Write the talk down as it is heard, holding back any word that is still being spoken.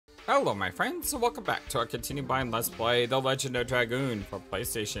Hello my friends, and welcome back to our continued blind Let's Play The Legend of Dragoon for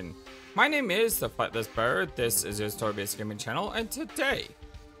PlayStation. My name is the FlightlessBird, this is your story-based gaming channel, and today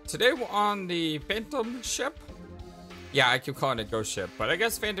we're on the Phantom Ship. Yeah, I keep calling it Ghost Ship, but I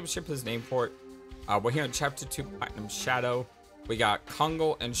guess Phantom Ship is named for it. We're here in Chapter 2, Platinum Shadow. We got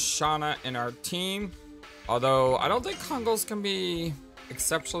Kongo and Shauna in our team, although I don't think Kongo's gonna be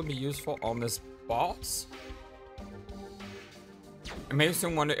exceptionally useful on this boss. It makes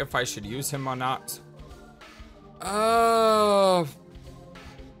me wonder if I should use him or not. So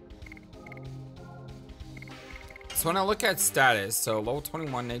when I look at status, so level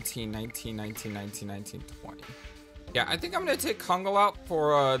 21, 19, 19, 19, 19, 19, 20. Yeah, I think I'm gonna take Kongo out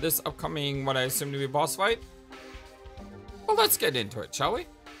for this upcoming, what I assume to be a boss fight. Well, let's get into it, shall we?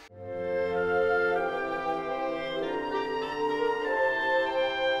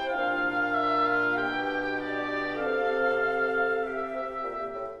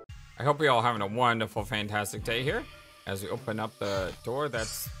 I hope you're all having a wonderful, fantastic day here as we open up the door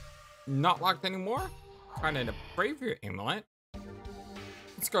that's not locked anymore. Finding a Bravery amulet.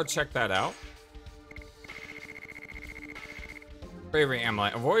 Let's go check that out. Bravery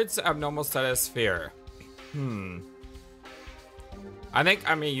amulet avoids abnormal status fear. I think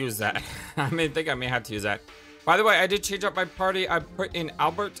I may use that. I think I may have to use that. By the way, I did change up my party. I put in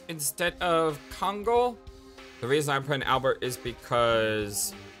Albert instead of Kongo. The reason I put in Albert is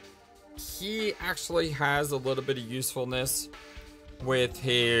because he actually has a little bit of usefulness with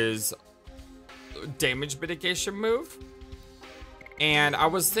his damage mitigation move. And I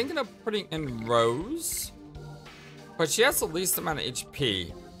was thinking of putting in Rose, but she has the least amount of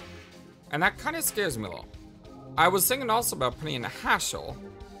HP. And that kind of scares me a little. I was thinking also about putting in a Hashel,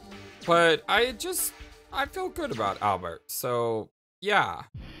 but I feel good about Albert. So yeah,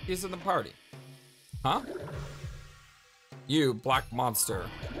 he's in the party. Huh? You black monster.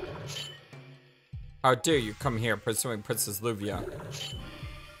 How dare you come here pursuing Princess Luvia?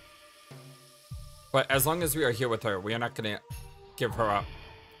 But as long as we are here with her, we are not gonna give her up.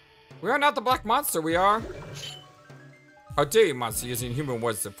 We are not the black monster, we are. How dare you, monster, using human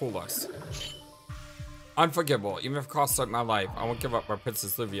words to fool us? Unforgivable, even if it costs my life, I won't give up our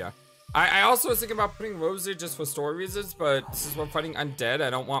Princess Luvia. I also was thinking about putting Rose here just for story reasons, but since we're fighting undead,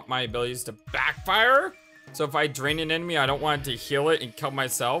 I don't want my abilities to backfire. So if I drain an enemy, I don't want to heal it and kill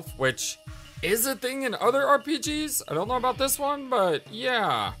myself, which is a thing in other RPGs. I don't know about this one, but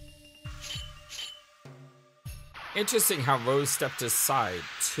yeah. Interesting how Rose stepped aside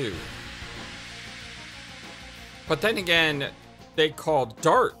too. But then again, they called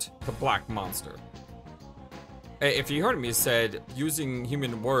Dart the black monster. If you heard me, said using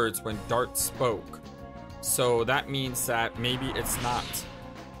human words when Dart spoke. So that means that maybe it's not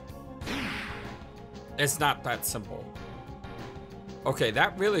that simple. Okay,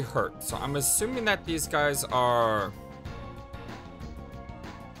 that really hurt. So I'm assuming that these guys are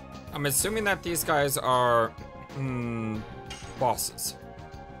bosses.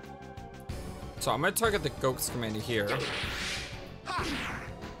 So I'm gonna target the Ghost Commander here.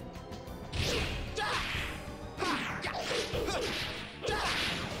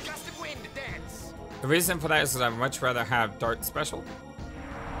 The reason for that is because I'd much rather have Dart special.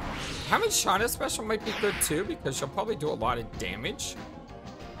 Having Shauna special might be good too, because she'll probably do a lot of damage.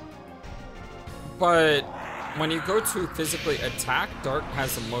 But when you go to physically attack, Dart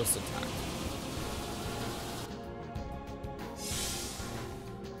has the most attack.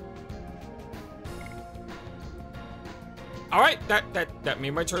 Alright, that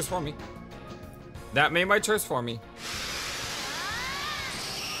made my choice for me. That made my choice for me.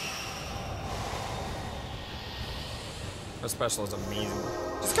 Her special is amazing.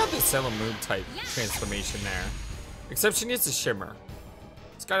 She's got this Sailor Moon type transformation there. Except she needs a shimmer.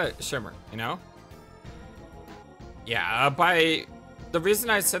 It's got a shimmer, you know? Yeah, the reason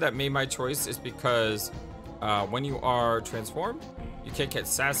I said that made my choice is because when you are transformed, you can't get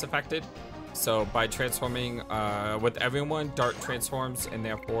status affected. So by transforming with everyone, Dart transforms and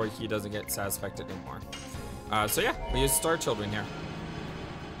therefore he doesn't get status affected anymore. So yeah, we use Star Children here.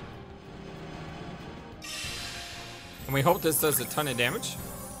 And we hope this does a ton of damage.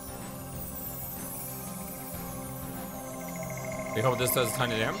 We hope this does a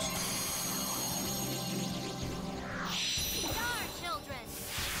ton of damage.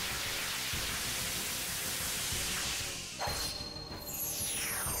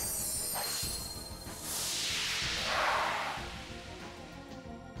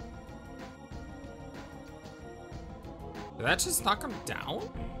 Did that just knock him down?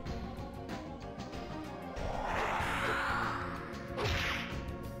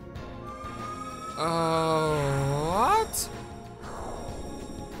 What?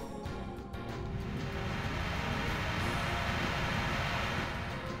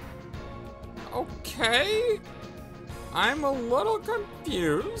 Okay. I'm a little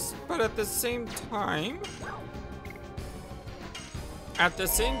confused, but at the same time,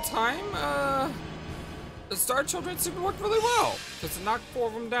 the Star Children seem to work really well, because it knocked 4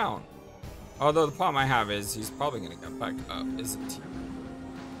 of them down. Although the problem I have is he's probably gonna get back up, isn't he?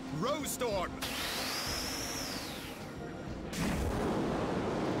 Rowstorm!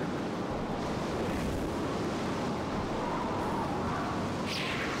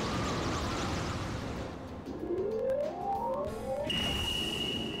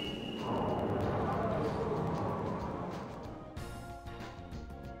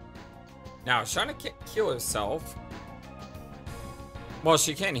 Now, Shauna can't heal herself. Well,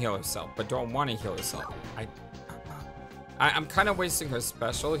 she can heal herself, but don't want to heal herself. I'm kind of wasting her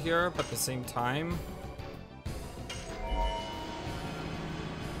special here, but at the same time,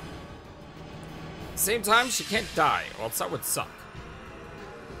 she can't die, or else that would suck.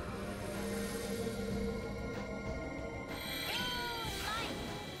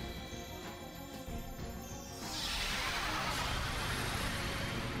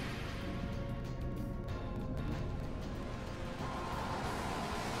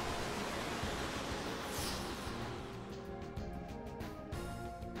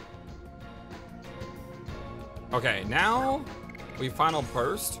 Okay, now we final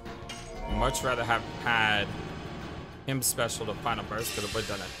burst. Much rather have had him special to final burst, because it would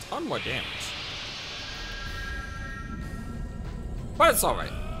have done a ton more damage. But it's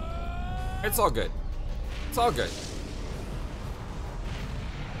alright. It's all good. It's all good.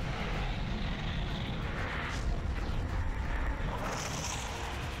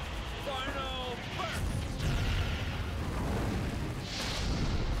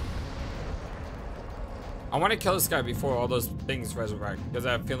 I want to kill this guy before all those things resurrect, because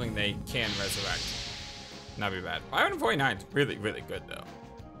I have a feeling they can resurrect. Not be bad. 549 is really, really good, though.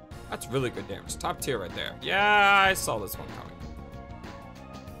 That's really good damage. Top tier right there. Yeah, I saw this one coming.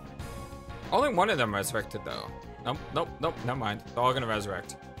 Only one of them resurrected, though. Nope, never mind. They're all gonna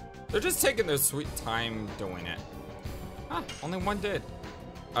resurrect. They're just taking their sweet time doing it. Huh, only one did.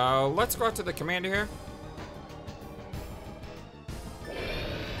 Let's go out to the commander here.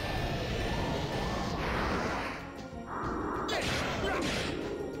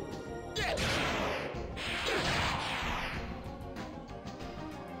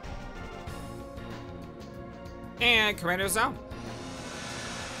 And commander's down.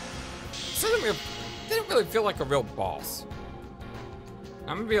 So didn't really feel like a real boss.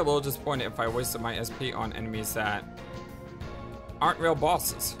 I'm gonna be a little disappointed if I wasted my SP on enemies that aren't real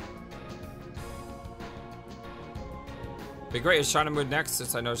bosses. Be great if Shauna moved next,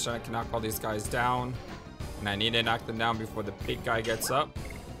 since I know Shauna can knock all these guys down. And I need to knock them down before the big guy gets up.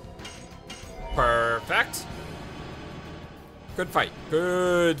 Perfect. Good fight.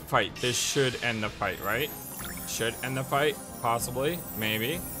 Good fight. This should end the fight, right? Should end the fight. Possibly.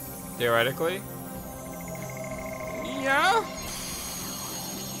 Maybe. Theoretically. Yeah.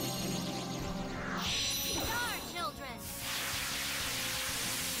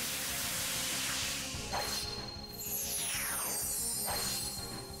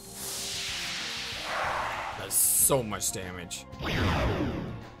 That's so much damage.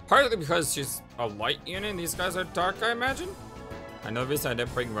 Partly because she's a light unit and these guys are dark, I imagine. I know the reason I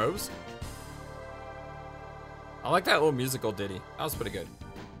didn't bring robes. I like that little musical ditty. That was pretty good.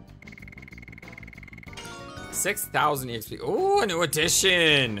 6,000 EXP. Ooh, a new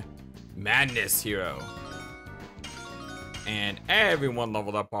addition. Madness hero. And everyone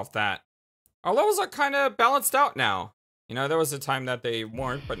leveled up off that. Our levels are kind of balanced out now. You know, there was a time that they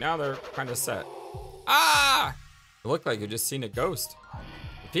weren't, but now they're kind of set. Ah! It looked like you just seen a ghost.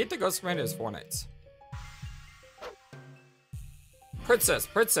 Defeat the ghost commander is 4 knights. Princess.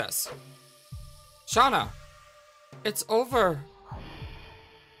 Shauna. It's over.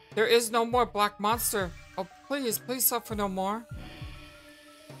 There is no more black monster. Oh, please suffer no more.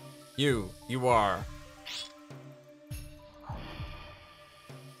 You are.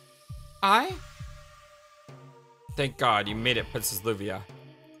 I? Thank God you made it, Princess Livia.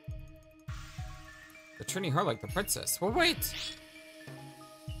 They're treating her like the princess. Well, wait.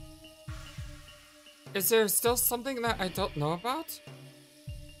 Is there still something that I don't know about?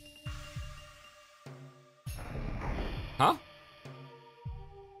 Huh?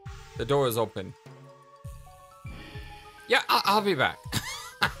 The door is open. Yeah, I'll be back.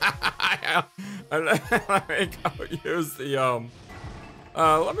 Let me go use the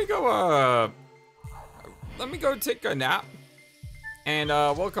let me go take a nap, and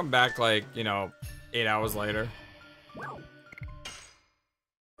we'll come back like 8 hours later.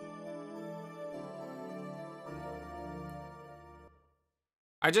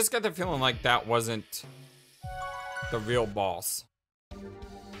 I just got the feeling like that wasn't the real boss.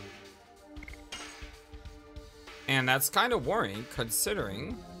 And that's kind of worrying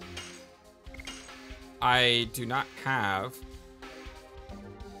considering I do not have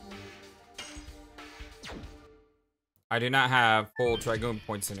full Dragoon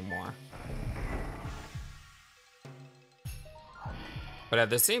points anymore. But at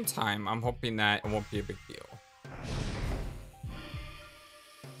the same time, I'm hoping that it won't be a big deal.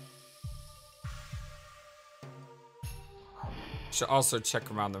 Should also check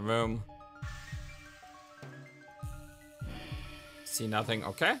around the room. See nothing.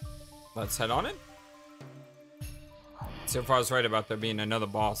 Okay, let's head on in. See if I was right about there being another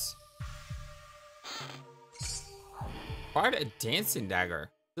boss. Fired a dancing dagger.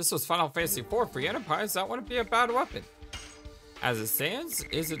 This was Final Fantasy IV for Enterprise. That wouldn't be a bad weapon. As it stands,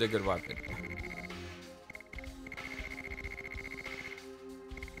 is it a good weapon?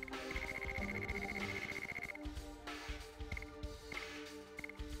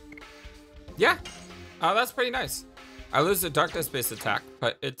 Yeah, that's pretty nice. I lose the darkness-based attack,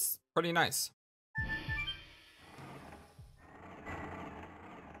 but it's pretty nice.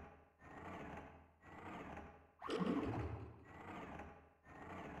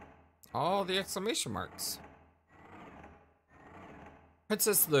 All the exclamation marks.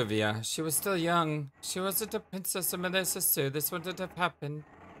 Princess Livia, she was still young. She wasn't a princess of my sister. This wouldn't have happened.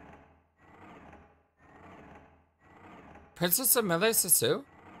 Princess of Melee Sisu?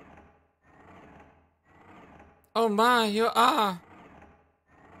 Oh my, you are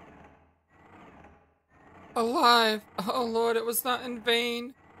alive. Oh Lord, it was not in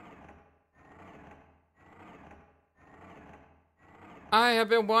vain. I have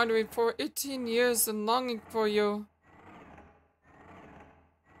been wandering for 18 years and longing for you.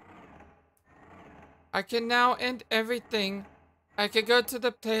 I can now end everything. I can go to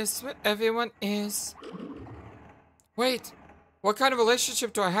the place where everyone is. Wait, what kind of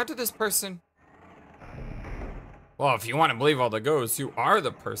relationship do I have to this person? Well, if you want to believe all the ghosts, you are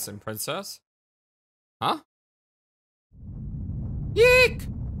the person, princess. Huh? Yeek!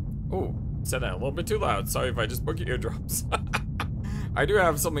 Oh, said that a little bit too loud. Sorry if I just broke your eardrums. I do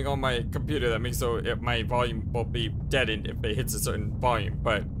have something on my computer that makes so my volume will be deadened if it hits a certain volume,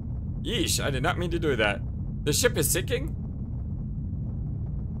 but yeesh, I did not mean to do that. The ship is sinking?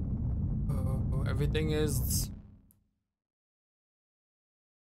 Oh, everything is...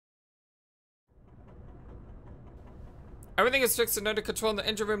 Everything is fixed and under control in the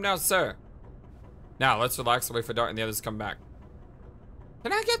engine room now, sir. Now, let's relax and wait for Dart and the others to come back.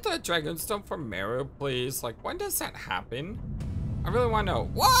 Can I get the Dragoon Stone from Meru, please? Like, when does that happen? I really want to know.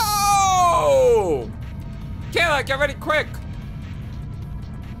 Whoa! Kayla, get ready quick!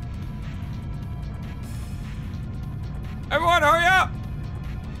 Everyone, hurry up!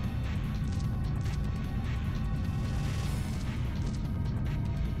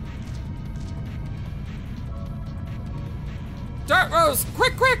 Dart, Rose,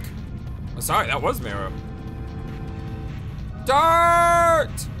 quick, quick! Oh, sorry, that was Meru.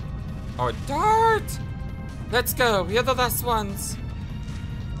 Dart! Oh, Dart! Let's go, we're the last ones.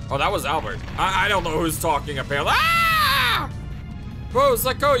 Oh, that was Albert. I don't know who's talking apparently. Ah! Rose,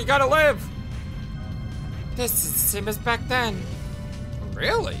 let go, you gotta live! This is the same as back then.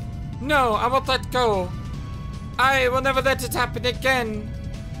 Really? No, I won't let go. I will never let it happen again.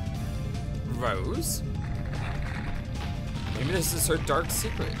 Rose? Maybe this is her dark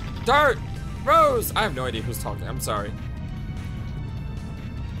secret. Dart! Rose! I have no idea who's talking. I'm sorry.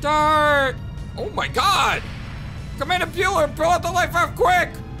 Dart! Oh my god! Commander Bueller, pull out the life raft quick!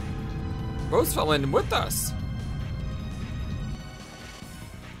 Rose fell in with us.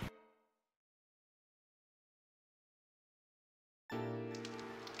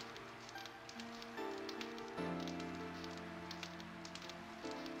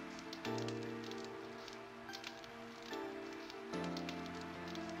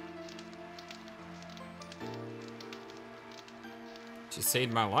 She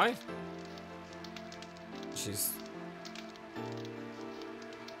saved my life. She's...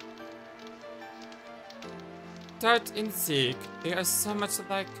 Dart and Zeke, they are so much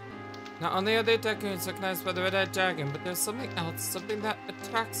alike. Not only are they dragoons recognized by the red-eyed dragon, but there's something else, something that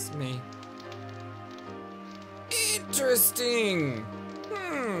attracts me. Interesting!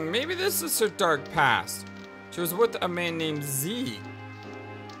 Maybe this is her dark past. She was with a man named Zeke.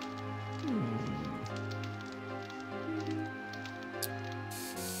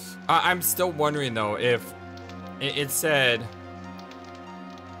 I'm still wondering though if it said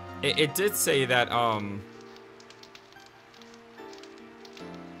it did say that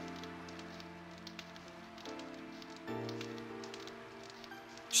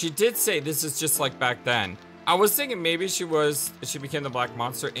She did say this is just like back then. I was thinking maybe she became the Black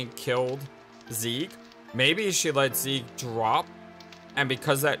Monster and killed Zeke. Maybe she let Zeke drop, and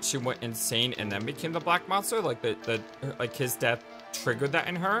because that she went insane and then became the Black Monster. Like like his death triggered that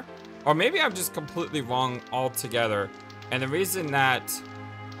in her. Or maybe I'm just completely wrong altogether. And the reason that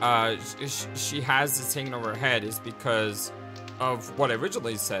she has this hanging over her head is because of what I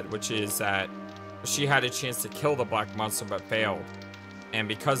originally said, which is that she had a chance to kill the Black Monster but failed. And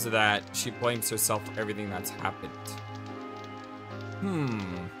because of that, she blames herself for everything that's happened.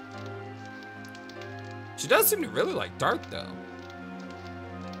 She does seem to really like Dart, though.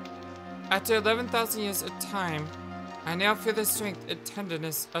 After 11,000 years of time, I now feel the strength and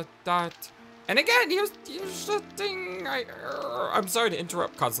tenderness of Dart. And again, here's the thing. I'm sorry to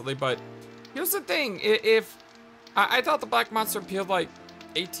interrupt constantly, but here's the thing. If I thought the Black Monster appeared like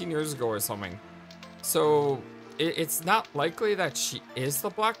 18 years ago or something. So it's not likely that she is the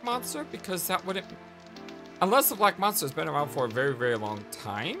Black Monster, because that wouldn't... Unless the Black Monster's been around for a very, very long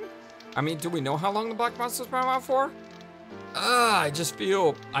time. I mean, do we know how long the Black Monster's been around for? I just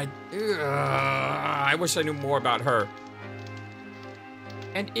feel... I wish I knew more about her.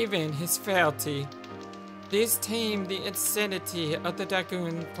 And even his frailty. These tame the insanity of the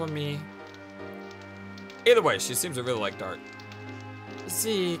Dragoon for me. Either way, she seems to really like Dart.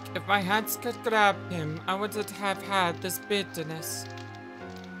 Zeke, if my hands could grab him, I wouldn't have had this bitterness.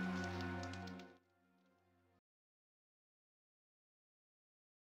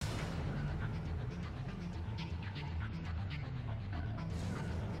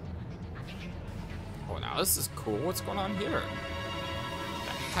 Oh, now this is cool. What's going on here? What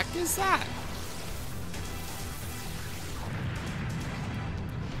the heck is that?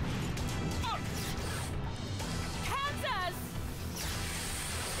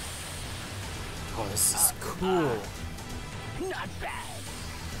 Oh, this is cool. Not bad.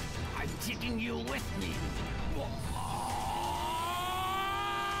 I'm taking you with me.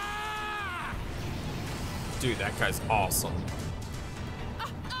 Dude, that guy's awesome.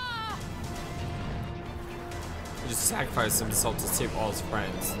 He just sacrificed himself to save all his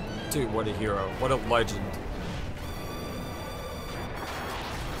friends. Dude, what a hero. What a legend.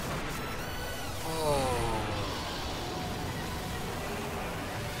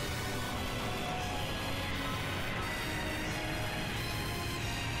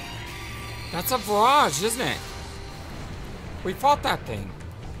 That's a barrage, isn't it? We fought that thing.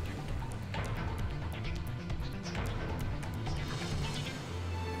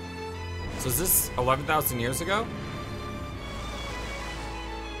 So is this 11,000 years ago?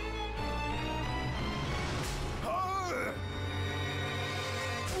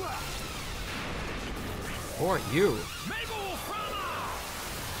 Who are you?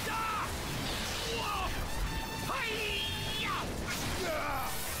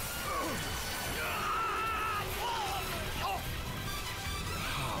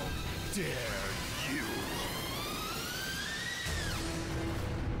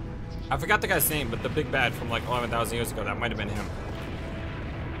 I forgot the guy's name, but the big bad from like 11,000 years ago, that might have been him.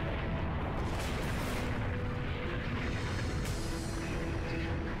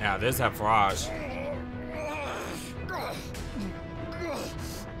 Yeah, there's that barrage.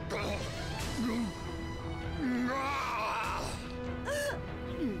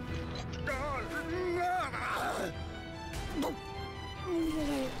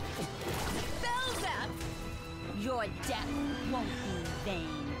 Your death won't be in vain.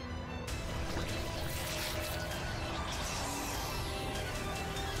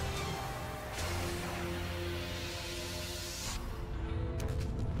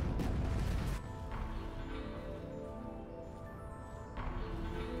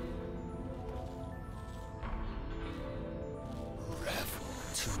 Revel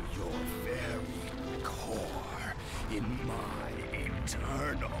to your very core in my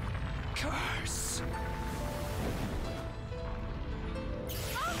eternal curse.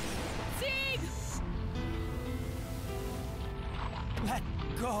 Let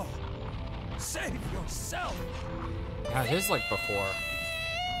go. Save yourself. Yeah, it is like before.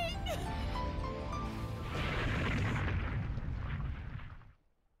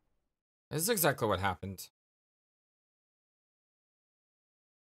 This is exactly what happened.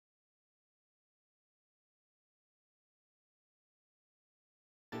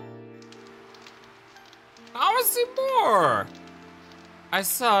 I want to see more. I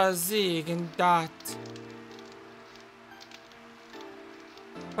saw Zeke and Dart.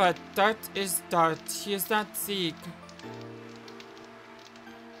 But Dart is Dart. He is not Zeke.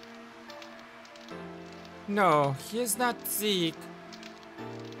 No, he is not Zeke.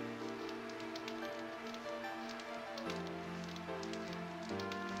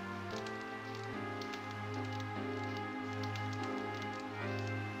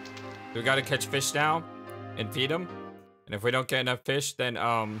 We gotta catch fish now and feed him. And if we don't get enough fish, then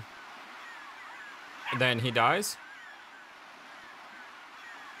he dies.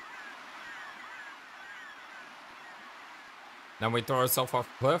 Then we throw ourselves off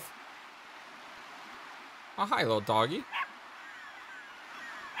a cliff. Oh, hi, little doggy.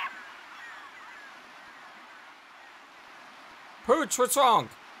 Pooch, what's wrong?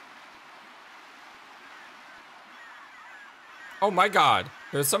 Oh my God,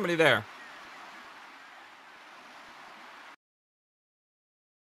 there's somebody there.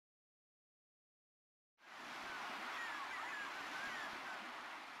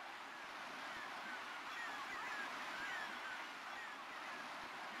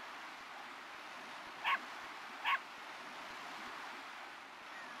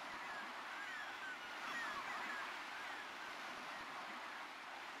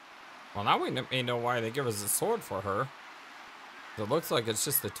 Well, now we may know why they give us a sword for her. It looks like it's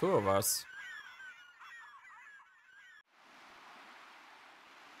just the two of us.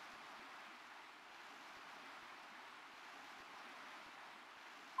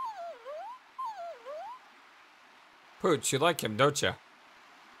 Pooch, you like him, don't you?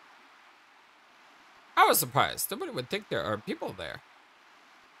 I was surprised. Nobody would think there are people there.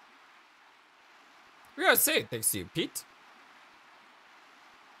 We gotta say, thanks to you, Pete.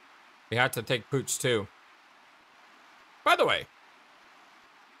 We had to take Pooch too. By the way,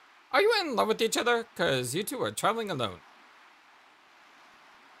 are you in love with each other? Cause you two are traveling alone.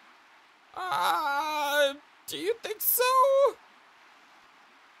 Do you think so?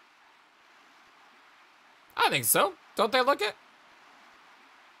 I think so. Don't they look it?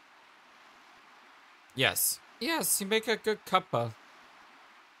 Yes. Yes, you make a good couple.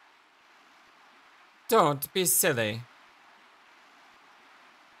 Don't be silly.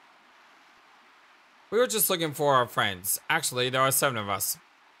 We were just looking for our friends. Actually, there are 7 of us.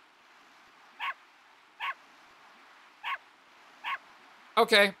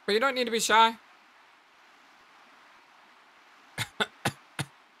 Okay, but you don't need to be shy.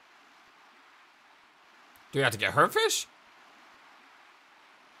 Do we have to get her fish?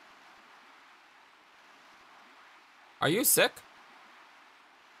 Are you sick?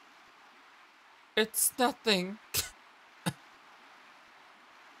 It's nothing.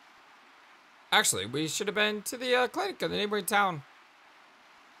 Actually, we should have been to the clinic in the neighboring town.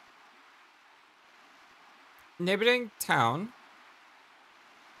 Neighboring town?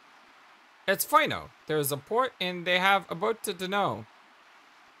 It's Fino. There's a port and they have a boat to Dano.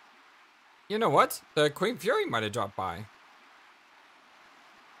 You know what? The Queen Fury might have dropped by.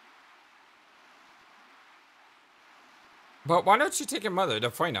 But why don't you take your mother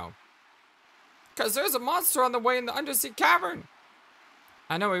to Fino? Because there's a monster on the way in the undersea cavern.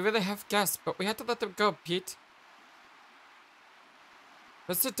 I know we really have guests, but we have to let them go, Pete.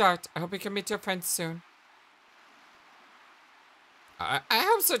 Mr. Dart, I hope we can meet your friends soon. I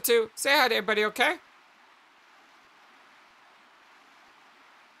hope so too. Say hi to everybody, okay?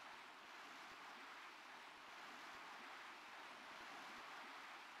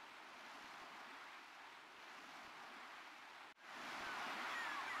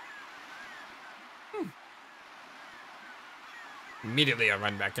 Immediately I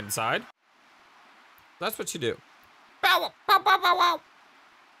run back inside. That's what you do. Bow, bow, bow, bow, bow.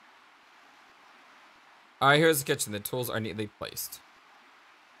 Alright, here's the kitchen. The tools are neatly placed.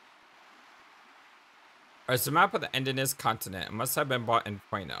 Alright, it's a map of the Endiness continent. It must have been bought in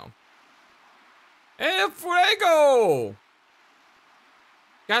Fino. El Fuego! You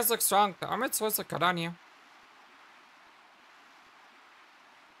guys look strong. The armored swords look good on you.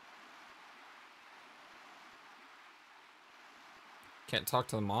 Can't talk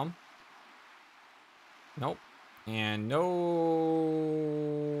to the mom. Nope. And no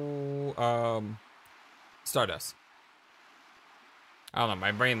Stardust. I don't know,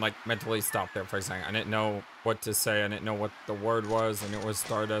 my brain like mentally stopped there for a second. I didn't know what to say. I didn't know what the word was. I knew it was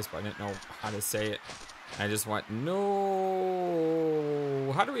Stardust, but I didn't know how to say it. I just went,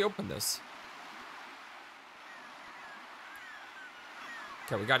 no. How do we open this?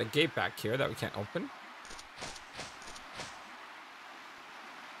 Okay, we got a gate back here that we can't open.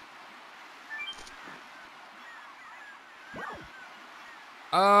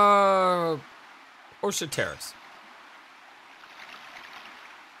 Ocean Terrace.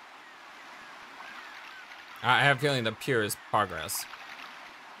 I have a feeling the pier is progress.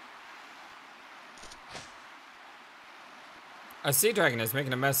 A sea dragon is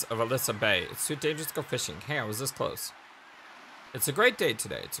making a mess of Alyssa Bay. It's too dangerous to go fishing. Hey, I was this close. It's a great day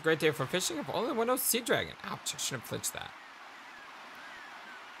today. It's a great day for fishing. If only one knows sea dragon. Ouch, I shouldn't have flinched that.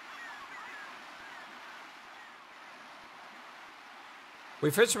 We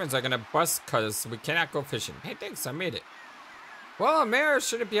fishermen are gonna bust cause we cannot go fishing. Hey, thanks, I made it. Well, a mare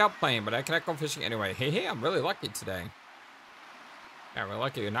shouldn't be out playing, but I cannot go fishing anyway. Hey, I'm really lucky today. Yeah, we're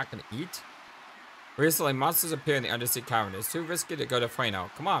lucky you're not gonna eat. Recently, monsters appear in the undersea cavern. It's too risky to go to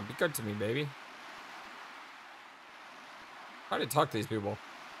Fueno. Come on, be good to me, baby. How to talk to these people?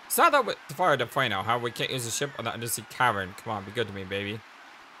 It's not that far to Fueno. How we can't use a ship on the undersea cavern. Come on, be good to me, baby.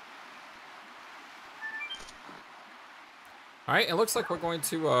 Alright, it looks like we're going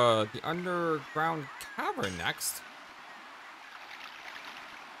to the underground cavern next.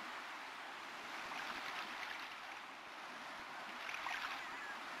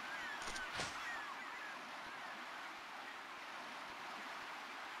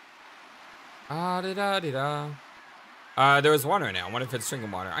 There was water now. I wonder if it's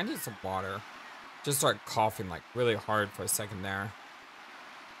drinking water. I need some water. Just start coughing like really hard for a second there.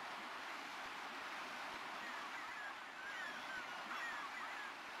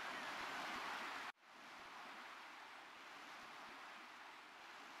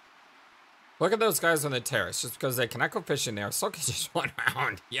 Look at those guys on the terrace. Just because they cannot go fishing, they are so just one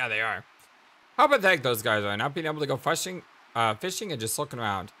around. Yeah, they are. How pathetic those guys are, not being able to go fishing and just looking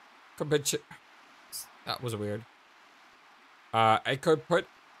around. That was weird. It could put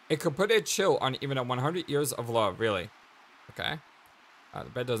a chill on even a 100 years of love, really. Okay. The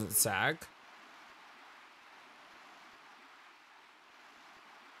bed doesn't sag.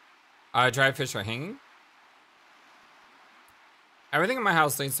 Dry fish are hanging. Everything in my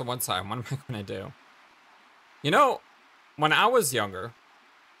house leans to one side. What am I gonna do? You know, when I was younger,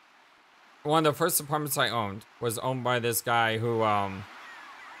 one of the first apartments I owned was owned by this guy who,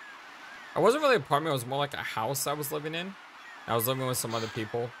 it wasn't really an apartment, it was more like a house I was living in. I was living with some other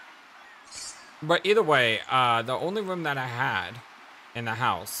people. But either way, the only room that I had in the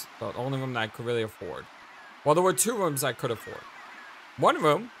house, the only room that I could really afford, well, there were two rooms I could afford. One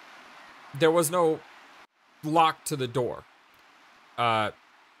room, there was no lock to the door.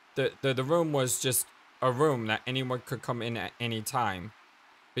 The room was just a room that anyone could come in at any time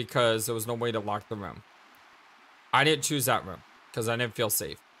because there was no way to lock the room. I didn't choose that room because I didn't feel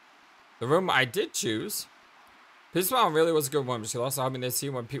safe. The room I did choose, Pete's mom really was a good woman. She lost helping me to see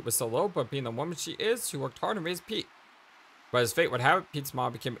when Pete was so low, but being the woman she is, she worked hard and raised Pete. But as fate would have it, Pete's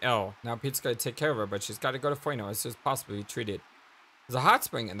mom became ill. Now Pete's got to take care of her, but she's got to go to Fueno as soon as possible to be treated. There's a hot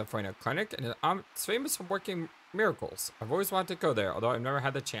spring in the Fueno clinic, and it's famous for working miracles. I've always wanted to go there, although I've never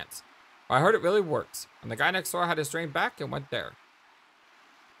had the chance. But I heard it really works. And the guy next door had a strained back and went there.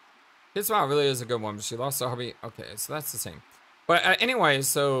 His mom really is a good woman. She lost her hubby. Okay, so that's the same. But anyway,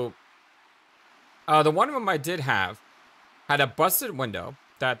 so the one room I did have had a busted window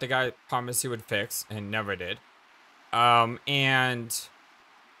that the guy promised he would fix and never did. And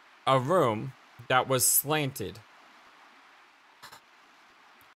a room that was slanted.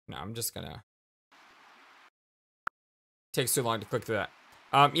 No, I'm just gonna... Takes too long to click through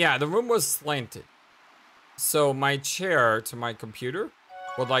that. Yeah, the room was slanted. So my chair to my computer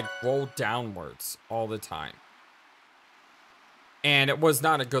would like roll downwards all the time. And it was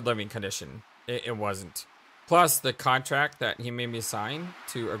not a good living condition. It wasn't. Plus the contract that he made me sign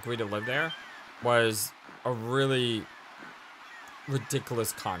to agree to live there was a really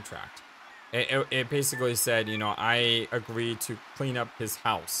ridiculous contract. It basically said, you know, I agreed to clean up his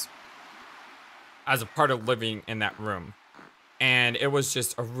house as a part of living in that room. And it was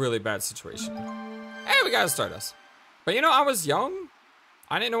just a really bad situation. Hey, we gotta start us. But you know, I was young.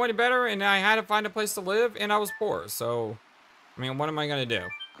 I didn't know any better, and I had to find a place to live, and I was poor. So, I mean, what am I gonna do?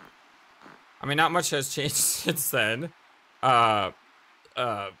 I mean, not much has changed since then. But,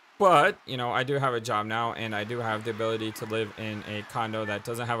 you know, I do have a job now, and I do have the ability to live in a condo that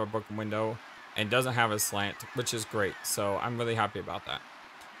doesn't have a broken window and doesn't have a slant, which is great. So I'm really happy about that.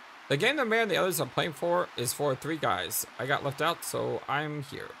 The game the mayor and the others are playing for is for 3 guys. I got left out, so I'm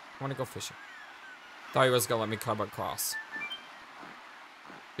here. I want to go fishing. Thought he was going to let me come across.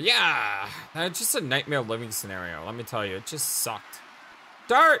 But yeah, that's just a nightmare living scenario. Let me tell you, it just sucked.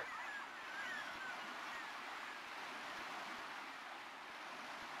 Dart!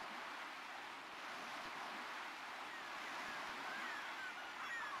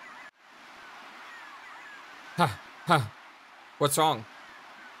 What's wrong?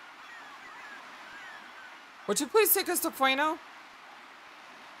 Would you please take us to Fueno?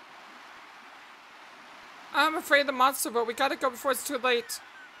 I'm afraid of the monster, but we gotta go before it's too late.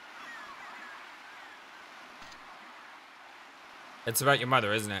 It's about your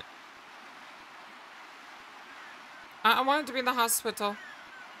mother, isn't it? I wanted to be in the hospital.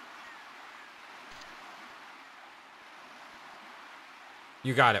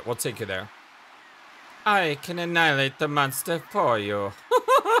 You got it. We'll take you there. I can annihilate the monster for you.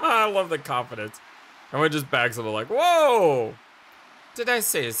 I love the confidence. And we just backs up like, whoa! Did I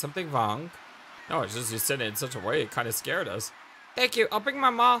say something wrong? No, it's just you said it in such a way, it kind of scared us. Thank you, I'll bring my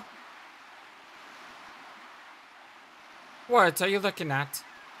mom. What are you looking at?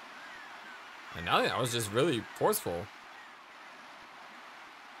 And now that was just really forceful.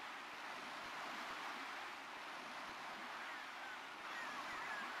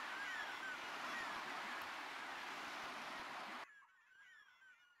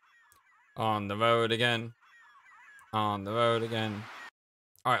 On the road again. On the road again.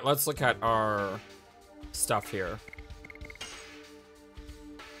 Alright, let's look at our stuff here.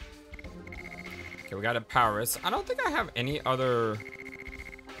 Okay, we got a Paris. I don't think I have any other,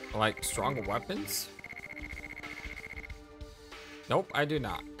 like, stronger weapons. Nope, I do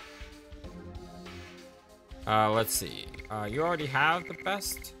not. Let's see. You already have the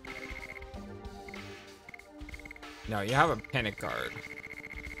best? No, you have a panic guard.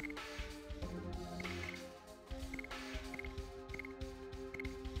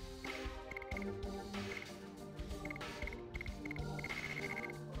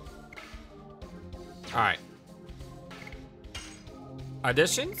 Alright.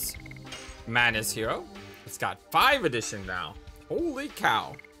 Additions? Madness Hero. It's got 5 editions now. Holy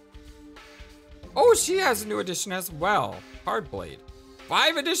cow. Oh, she has a new edition as well. Hardblade.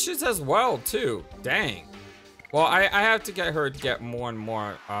 5 editions as well, too. Dang. Well, I have to get her to get more and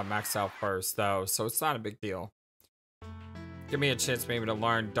more maxed out first, though, so it's not a big deal. Give me a chance maybe to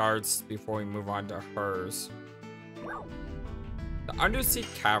learn darts before we move on to hers. The Undersea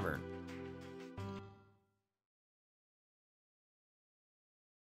Cavern.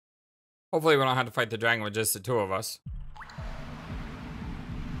 Hopefully we don't have to fight the dragon with just the 2 of us.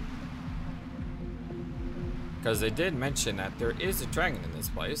 Because they did mention that there is a dragon in this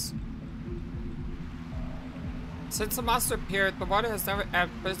place. Since the monster appeared, the water has never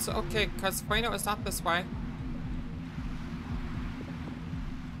ebbed, but it's okay, because Fueno is not this way.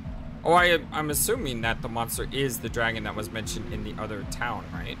 Oh, I'm assuming that the monster is the dragon that was mentioned in the other town,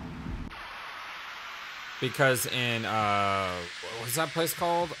 right? Because in, what was that place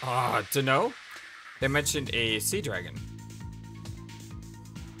called? Dunno? They mentioned a sea dragon.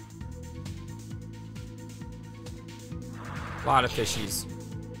 A lot of fishies.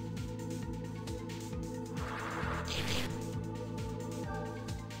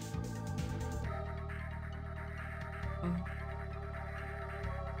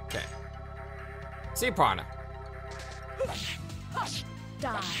 Okay. Sea piranha.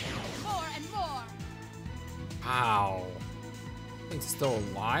 Die. More and more. Ow. Thing's still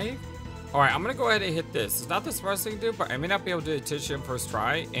alive? Alright, I'm gonna go ahead and hit this. It's not the smartest thing to do, but I may not be able to ditch it first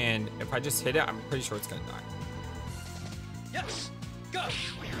try, and if I just hit it, I'm pretty sure it's gonna die. Yes. Go.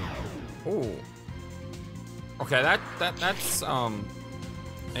 Ooh. Okay, that's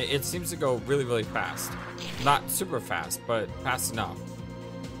it seems to go really, really fast. Not super fast, but fast enough.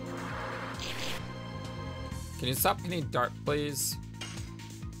 Can you stop hitting dart, please?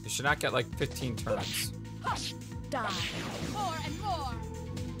 You should not get like 15 turns. Die. More and more.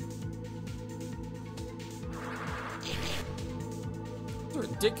 It's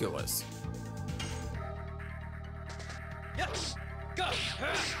ridiculous. Yes. Go.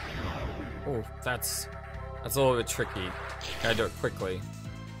 Oh, that's a little bit tricky. Gotta do it quickly.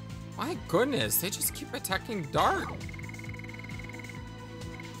 My goodness, they just keep attacking dart.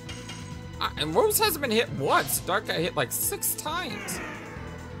 And Rose hasn't been hit once. Dart got hit like 6 times.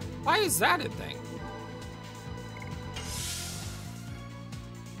 Why is that a thing?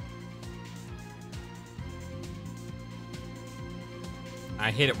 I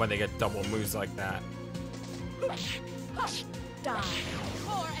hate it when they get double moves like that. Die.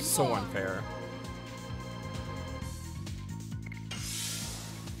 More and So more. unfair.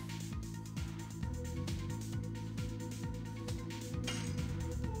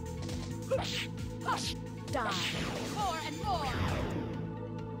 Die. More and more.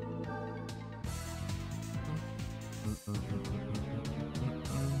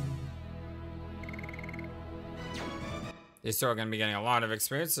 They're still going to be getting a lot of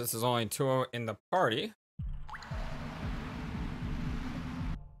experience. This is only 2 in the party.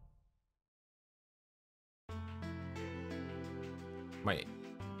 Wait.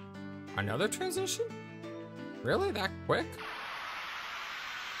 Another transition? Really? That quick?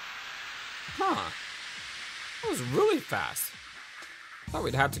 Huh. That was really fast. Thought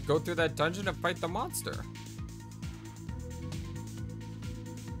we'd have to go through that dungeon to fight the monster.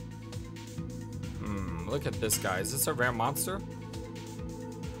 Look at this guy. Is this a rare monster?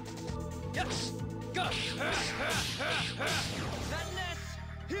 Yes. Go. Endiness.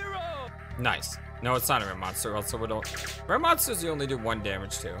 Hero. Nice. No, it's not a rare monster, also we don't. Rare monsters you only do 1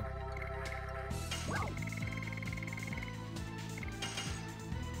 damage to.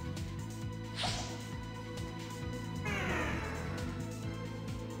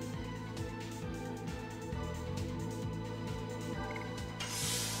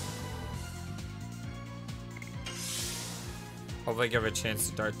 Hopefully give a chance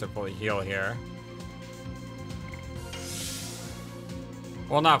to start to fully heal here.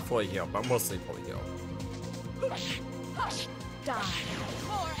 Well, not fully heal, but mostly fully heal. Die.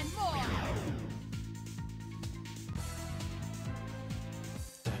 More and more.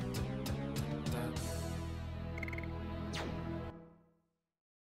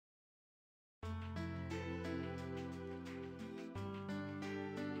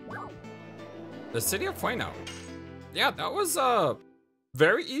 The city of Fueno. Yeah, that was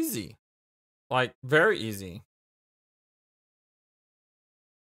very easy. Like, very easy.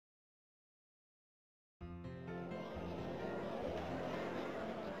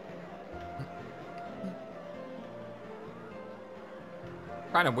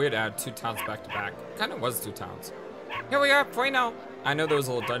 Kind of weird to add 2 towns back to back. Kind of was 2 towns. Here we are, Fueno. I know there was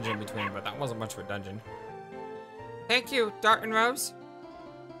a little dungeon in between, but that wasn't much of a dungeon. Thank you, Dart and Rose.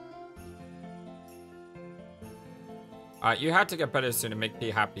 You had to get better soon to make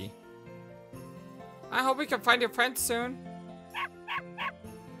me happy. I hope we can find your friends soon.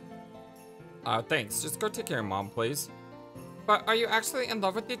 Thanks. Just go take care of Mom, please. But are you actually in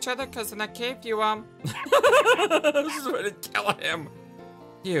love with each other? Because in that cave, you, I was just ready to kill him.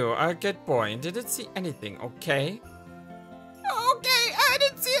 You are a good boy and didn't see anything, okay? Okay, I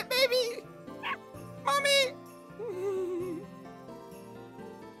didn't see it, baby. Mommy.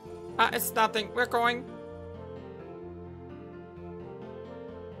 It's nothing. We're going.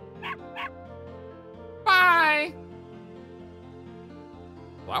 Bye.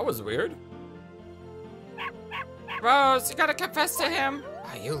 Well, that was weird. Rose, you gotta confess to him.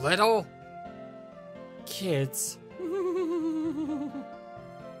 Are you little? Kids.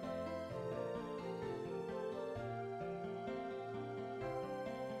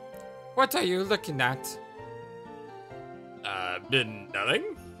 What are you looking at?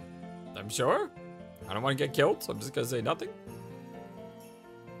 Nothing. I'm sure. I don't want to get killed, so I'm just gonna say nothing.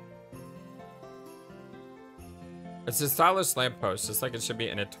 It's a stylish lamppost, just like it should be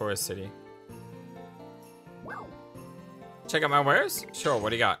in a tourist city. Check out my wares? Sure, what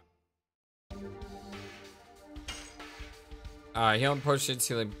do you got? Healing potions,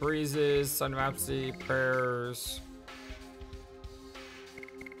 healing breezes, sun rhapsody, prayers.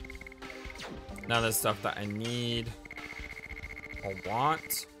 None of the stuff that I need or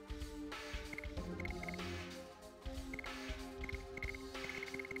want.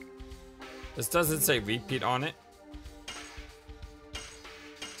 This doesn't say repeat on it.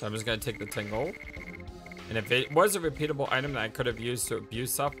 So I'm just gonna take the 10 gold. And if it was a repeatable item that I could have used to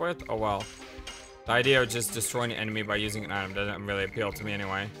abuse stuff with, oh well. The idea of just destroying an enemy by using an item doesn't really appeal to me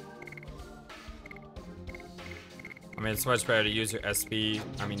anyway. I mean, it's much better to use your SP,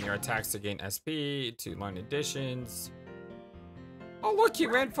 your attacks to gain SP, to learn additions. Oh look, he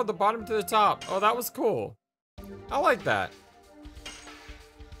ran from the bottom to the top. Oh, that was cool. I like that.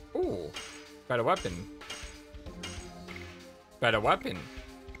 Ooh, better weapon. Better weapon.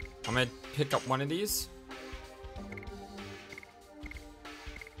 I'm gonna pick up one of these.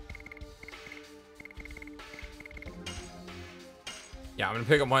 Yeah, I'm gonna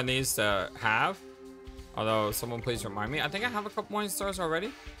pick up one of these to have. Although, someone please remind me. I think I have a couple morning stars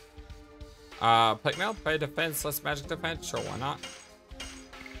already. Plate mail, better defense, less magic defense. Sure, why not?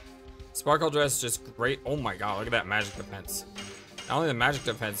 Sparkle dress, just great. Oh my god, look at that magic defense. Not only the magic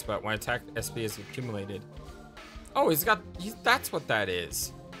defense, but when attack SP is accumulated. Oh, that's what that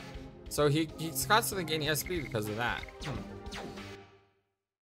is. So he's constantly gaining SP because of that.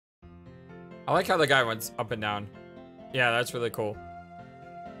 I like how the guy runs up and down. Yeah, that's really cool.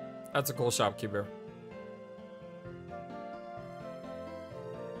 That's a cool shopkeeper.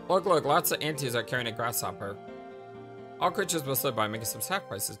 Look, lots of antis are carrying a grasshopper. All creatures must live by making some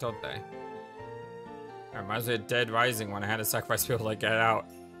sacrifices, don't they? That reminds me of Dead Rising when I had to sacrifice people to get out.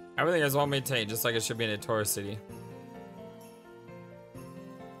 Everything is well maintained, just like it should be in a tourist city.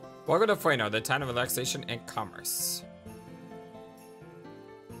 Welcome to Fueno, the town of relaxation and commerce.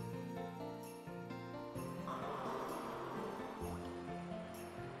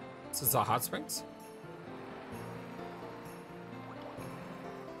 This is the hot springs?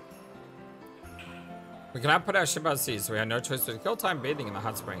 We cannot put our ship out to sea, so we had no choice but to kill time bathing in the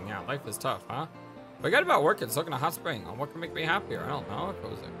hot spring. Yeah, life is tough, huh? Forget about work and soaking a hot spring. Oh, what can make me happier? I don't know. If it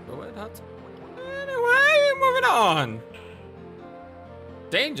was a good hot spring. Anyway, moving on.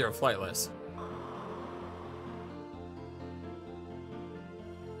 Danger, Flightless.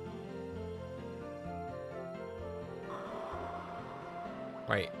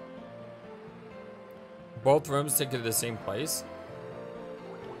 Wait. Both rooms take you to the same place?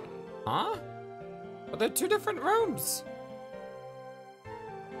 Huh? But they're two different rooms.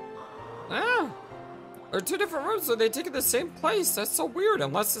 Yeah. They're two different rooms, so they take you to the same place. That's so weird,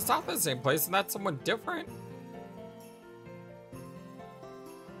 unless it's not the same place and that's someone different.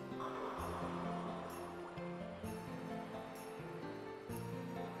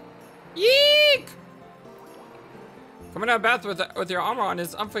 Yeek! Coming out of bath with your armor on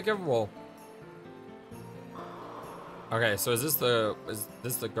is unforgivable. Okay, so is this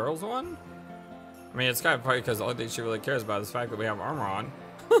the girls one? I mean, it's kind of funny because the only thing she really cares about is the fact that we have armor on.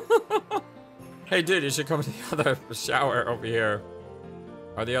 Hey, dude, you should come to the other shower over here,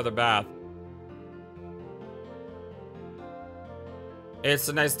 or the other bath. It's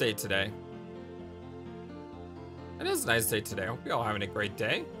a nice day today. It is a nice day today. I hope you're all having a great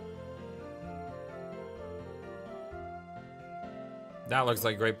day. That looks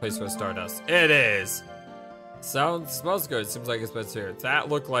like a great place for a Stardust. It is. Smells good. Seems like it's best here. That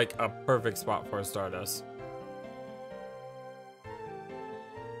looked like a perfect spot for a Stardust.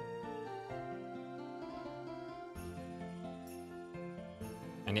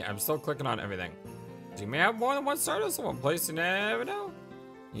 And yeah, I'm still clicking on everything. You may have more than one Stardust in one place. You never know.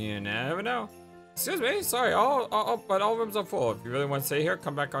 You never know. Excuse me. Sorry. But all rooms are full. If you really want to stay here,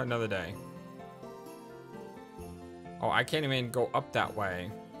 come back on another day. Oh, I can't even go up that way.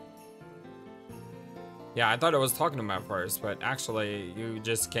 Yeah, I thought I was talking to him at first, but actually, you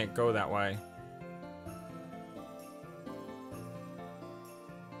just can't go that way.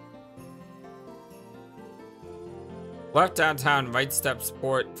 Left downtown, right step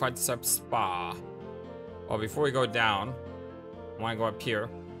sport, front step spa. Well, before we go down, I want to go up here.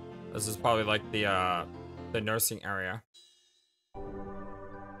 This is probably like the nursing area.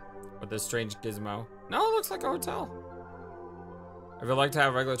 With this strange gizmo. No, it looks like a hotel. If you'd like to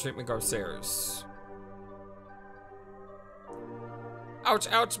have regular treatment, go upstairs. Ouch,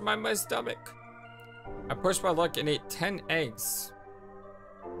 ouch, my stomach. I pushed my luck and ate 10 eggs.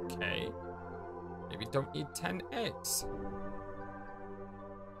 Okay. Maybe don't eat 10 eggs.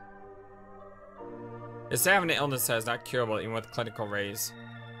 It's having an illness that is not curable even with clinical rays.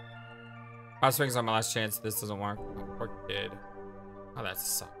 Hot springs are my last chance. This doesn't work. Oh, poor kid. Oh, that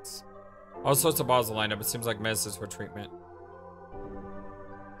sucks. All sorts of bottles are lined up. It seems like medicines for treatment.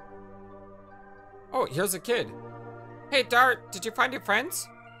 Oh, here's a kid. Hey, Dart, did you find your friends?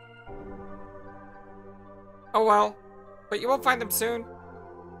 Oh, well. But you will find them soon.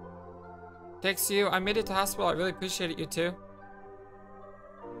 Thanks to you, I made it to hospital. I really appreciate it, you two.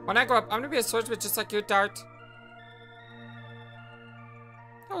 When I grow up, I'm gonna be a swordsman just like you, Dart.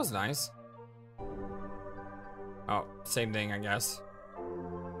 That was nice. Oh, same thing, I guess.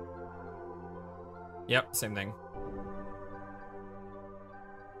 Yep, same thing.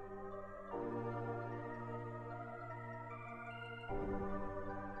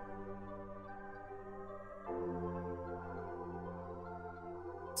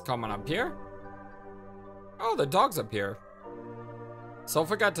 Let's come on up here. Oh, the dog's up here.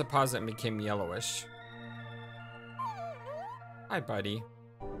 Sulfur got deposited and became yellowish. Hi, buddy.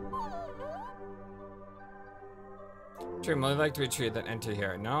 Dream, really like to be treated, then enter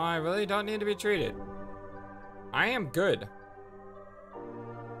here. No, I really don't need to be treated. I am good.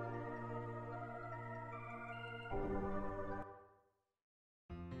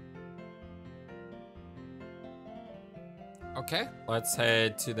 Okay, let's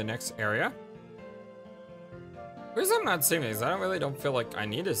head to the next area. The reason I'm not saving is I really don't feel like I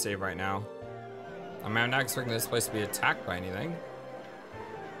need to save right now. I mean, I'm not expecting this place to be attacked by anything.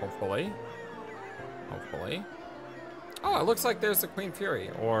 Hopefully. Hopefully. Oh, it looks like there's the Queen Fury,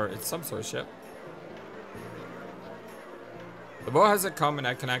 or it's some sort of ship. The boat hasn't come and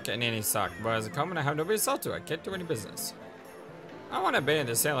I cannot get any stock. The boat hasn't come and I have nobody to sell to. I can't do any business. I want to abandon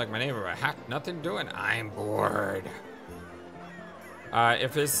this sound like my neighbor, but heck, nothing doing. I'm bored.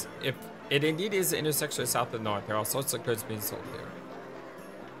 If it indeed is the intersection of south and north, there are all sorts of goods being sold here.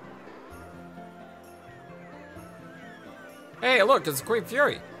 Hey, look, it's Queen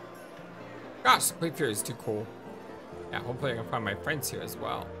Fury. Gosh, Queen Fury is too cool. Yeah, hopefully I can find my friends here as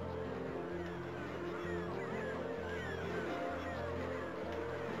well.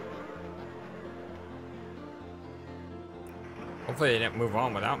 Hopefully they didn't move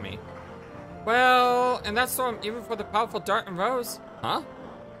on without me. Well, in that storm, even for the powerful Dart and Rose. Huh?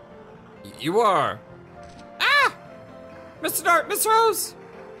 You are. Ah! Mr. Dart, Miss Rose!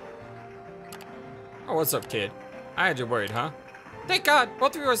 Oh, what's up, kid? I had you worried, huh? Thank God,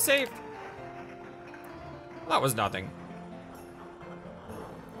 both of you are safe. Well, that was nothing.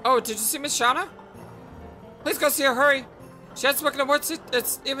 Oh, did you see Miss Shauna? Please go see her, hurry. She hasn't spoken a word since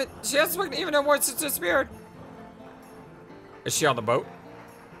she hasn't spoken even a word since it disappeared. Is she on the boat?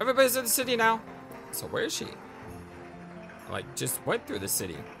 Everybody's in the city now. So where is she? Like, just went through the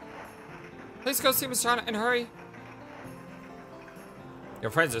city. Please go see Miss Shauna and hurry. Your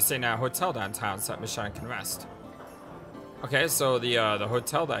friends are staying at a hotel downtown so that Miss Shauna can rest. Okay, so the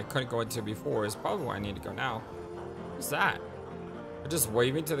hotel that I couldn't go into before is probably where I need to go now. What's that? We're just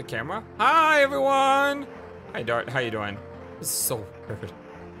waving to the camera? Hi, everyone! Hi, Dart. How you doing? This is so weird.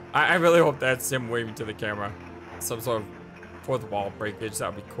 I really hope that's him waving to the camera. Some sort of fourth wall breakage.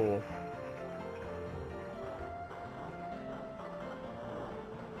 That would be cool.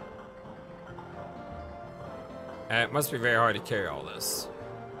 It must be very hard to carry all this.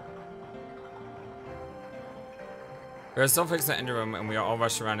 We're still fixing the engine room and we are all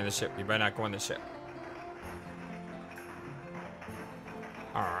rushed around in the ship. You better not go in the ship.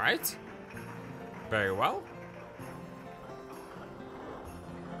 Alright. Very well.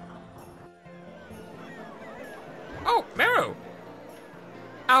 Oh, Meru!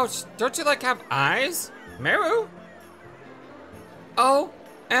 Ouch, don't you like have eyes? Meru?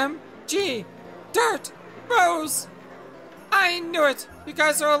 OMG! Dirt! Rose! I knew it! You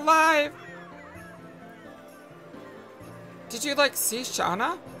guys are alive! Did you like see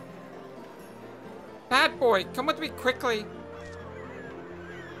Shauna? Bad boy, come with me quickly.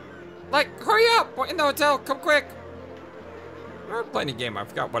 Like, hurry up! We're in the hotel, come quick! We were playing a game, I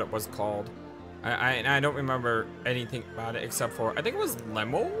forgot what it was called. I don't remember anything about it except for, I think it was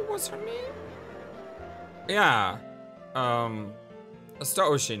Lemo was her name? Yeah. Star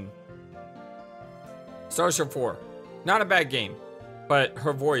Ocean. Star Ocean 4. Not a bad game. But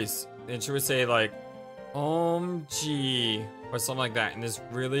her voice, and she would say like, gee, or something like that in this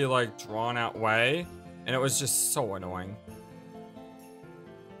really like drawn out way. And it was just so annoying.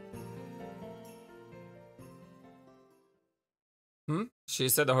 She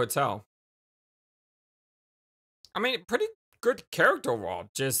said the hotel. I mean, pretty good character overall,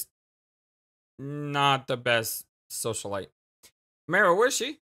 just not the best socialite. Mara, where's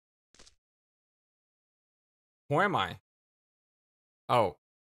she? Who am I? Oh,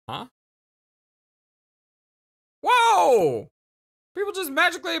 huh? Whoa! People just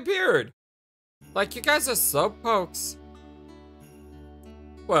magically appeared. Like, you guys are slowpokes.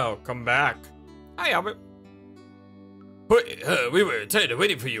 Well, come back. Hi, Albert. But, we were tired of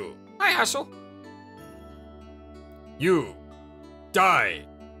waiting for you. Hi, Ashel. You died.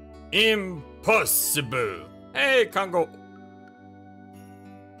 Impossible. Hey, Congo.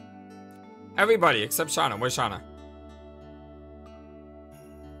 Everybody except Shauna. Where's Shauna?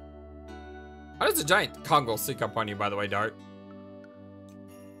 How does a giant Congo sneak up on you, by the way, Dart?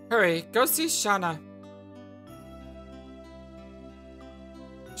 Hurry, go see Shauna.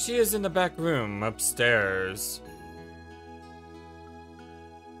 She is in the back room upstairs.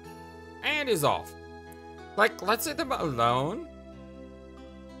 And he's off. Like, let's let them alone.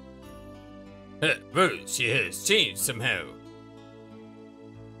 Well, she has changed somehow.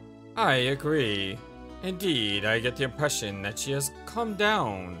 I agree. Indeed, I get the impression that she has calmed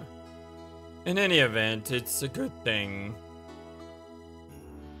down. In any event, it's a good thing.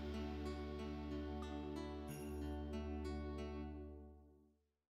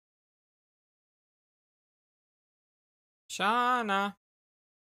 Shauna.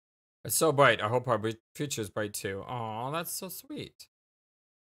 It's so bright. I hope our future is bright too. Aw, that's so sweet.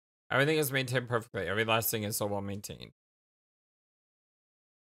 Everything is maintained perfectly. Every last thing is so well maintained.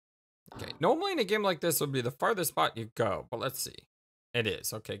 Okay, normally in a game like this would be the farthest spot you go, but let's see. It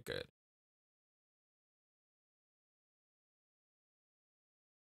is. Okay, good.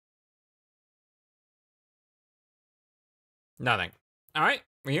 Nothing. All right,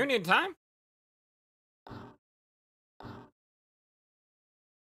 reunion time.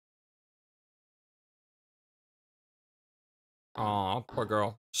 Aw, poor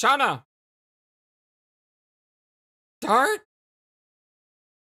girl. Shauna! Dart?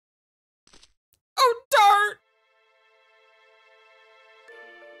 Oh, Dart!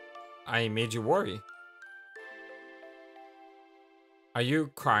 I made you worry. Are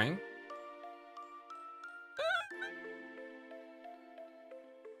you crying?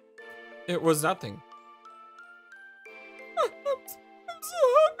 It was nothing. I'm so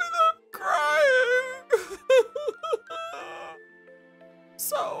happy that I'm crying.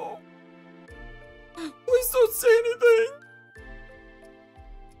 So, please don't say anything.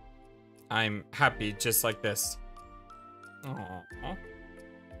 I'm happy just like this. Aww.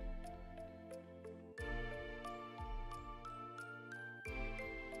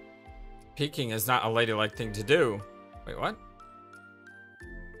 Peeking is not a ladylike thing to do. Wait, what?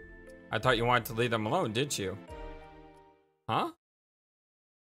 I thought you wanted to leave them alone, didn't you?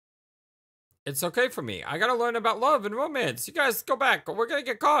 It's okay for me. I gotta learn about love and romance. You guys go back. We're gonna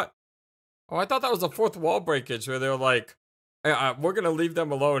get caught. Oh, I thought that was a fourth wall breakage where they were like, we're gonna leave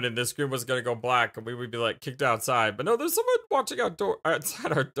them alone and the screen was gonna go black and we would be like kicked outside. But no, there's someone watching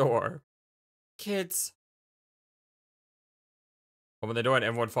outside our door. Kids. Open the door and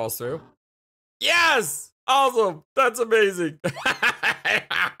everyone falls through. Yes! Awesome! That's amazing.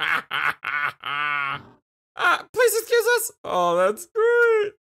 Please excuse us. Oh, that's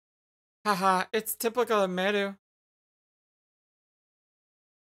great. Haha, it's typical of Meru.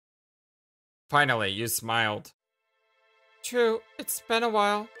 Finally, you smiled. True, it's been a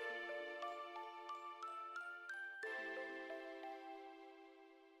while.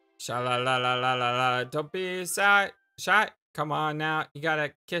 Sha-la-la-la-la-la-la. Don't be shy. Come on now. You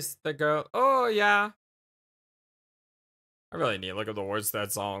gotta kiss the girl. Oh, yeah. I really need to look at the words to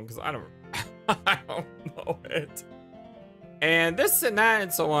that song because I don't know it. And this and that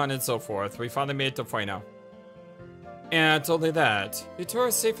and so on and so forth. We finally made it to Fueno. And only that. You two are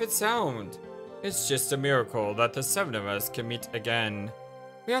safe and sound. It's just a miracle that the 7 of us can meet again.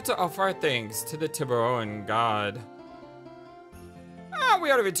 We have to offer our thanks to the Tiburon god. We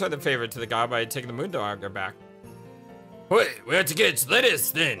ought to return the favor to the god by taking the moon dagger back. Wait, we have to get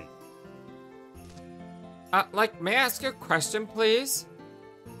lettuce then. May I ask you a question, please?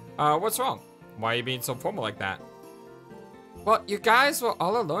 What's wrong? Why are you being so formal like that? Well, you guys were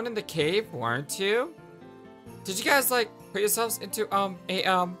all alone in the cave, weren't you? Did you guys, like, put yourselves into,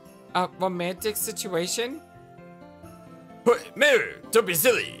 a romantic situation? Wait, Meru, don't be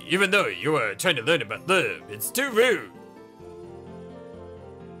silly. Even though you were trying to learn about love, it's too rude.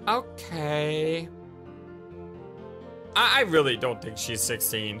 Okay. I really don't think she's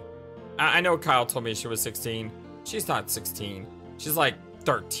 16. I know Kyle told me she was 16. She's not 16. She's like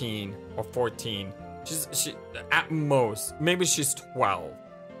 13 or 14. She at most, maybe she's 12.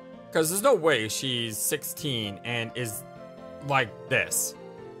 Because there's no way she's 16 and is like this.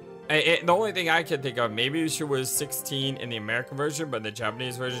 The only thing I can think of, maybe she was 16 in the American version, but in the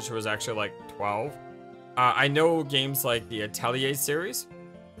Japanese version, she was actually like 12. I know games like the Atelier series,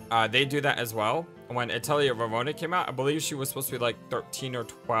 they do that as well. When Atelier Verona came out, I believe she was supposed to be like 13 or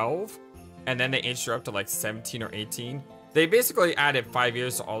 12, and then they aged her up to like 17 or 18. They basically added 5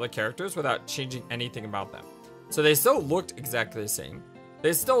 years to all the characters without changing anything about them. So they still looked exactly the same.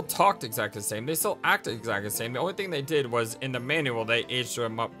 They still talked exactly the same. They still acted exactly the same. The only thing they did was in the manual, they aged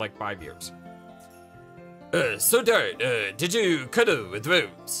them up like 5 years. So Dart, did you cuddle with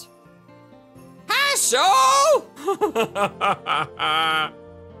Rose? Hasho!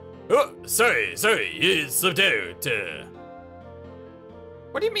 Oh, sorry, you slipped out.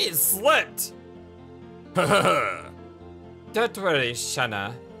 What do you mean slipped? Don't worry,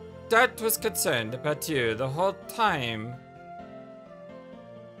 Shana. Dart was concerned about you the whole time.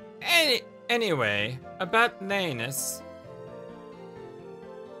 Anyway, about Endiness.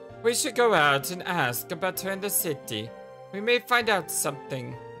 We should go out and ask about her in the city. We may find out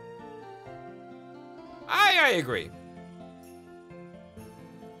something. I agree.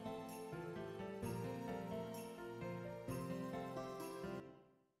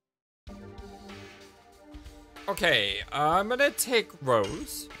 Okay, I'm gonna take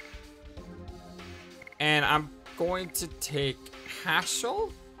Rose. And I'm going to take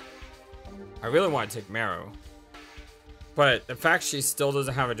Haschel. I really want to take Meru. But the fact she still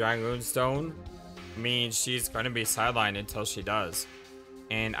doesn't have a Dragoon Stone means she's going to be sidelined until she does.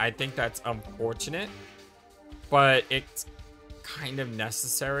 And I think that's unfortunate. But it's kind of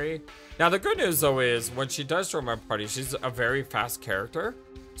necessary. Now the good news though is when she does join my party, she's a very fast character.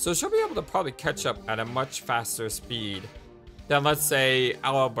 So she'll be able to probably catch up at a much faster speed than, let's say,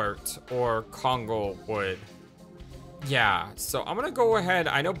 Albert or Kongo would. Yeah, so I'm gonna go ahead.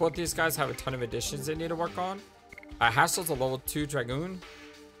 I know both these guys have a ton of additions they need to work on. Hassel's a level 2 Dragoon.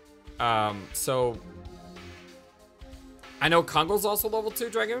 So I know Kongo's also level 2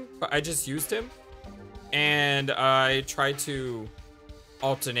 Dragoon, but I just used him. And I try to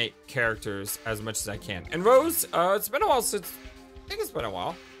alternate characters as much as I can. And Rose, it's been a while since, I think it's been a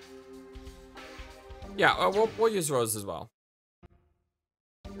while. Yeah, we'll use Rose as well.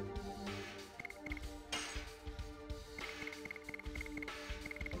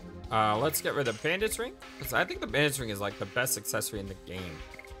 Let's get rid of Bandit's Ring, because I think the Bandit's Ring is like the best accessory in the game.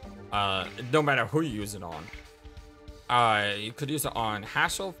 No matter who you use it on. You could use it on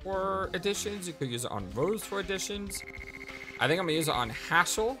Haschel for additions. You could use it on Rose for additions. I think I'm gonna use it on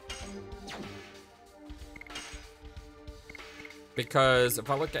Haschel. Because if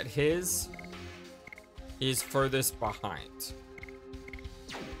I look at his, he's furthest behind.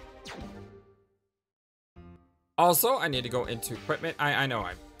 Also, I need to go into equipment. I know,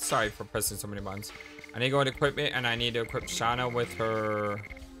 I'm sorry for pressing so many buttons. I need to go into equipment and I need to equip Shauna with her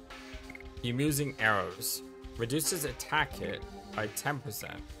amusing arrows. Reduces attack hit by 10%.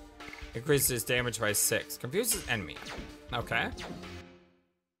 Increases damage by 6. Confuses enemy. Okay.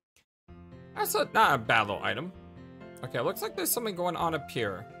 That's not a bad little item. Okay, looks like there's something going on up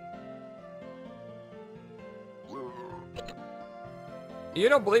here. You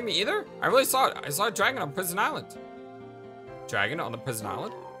don't believe me either? I really saw it. I saw a dragon on Prison Island. Dragon on the Prison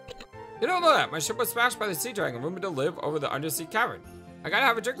Island? You don't know that. My ship was smashed by the sea dragon, rumored to live over the undersea cavern. I gotta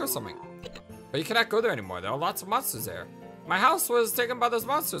have a drink or something. But you cannot go there anymore. There are lots of monsters there. My house was taken by those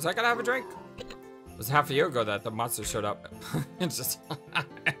monsters. I gotta have a drink. It was half a year ago that the monster showed up. it just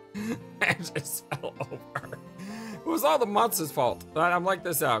fell over. It was all the monster's fault. But I'm like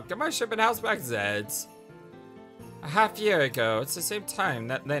this out. Get my ship and house back, Zeds. A half year ago, it's the same time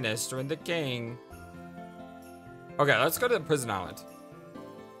that Endiness joined the gang. Okay, let's go to the prison island.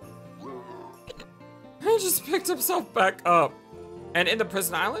 He just picked himself back up. And in the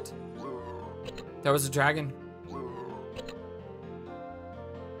prison island, there was a dragon.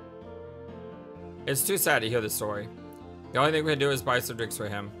 It's too sad to hear the story. The only thing we can do is buy some drinks for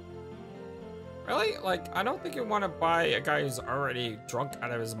him. Really? Like, I don't think you want to buy a guy who's already drunk out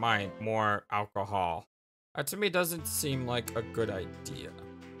of his mind more alcohol. That to me doesn't seem like a good idea.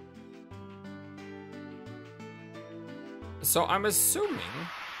 So I'm assuming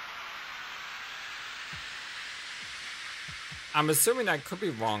I could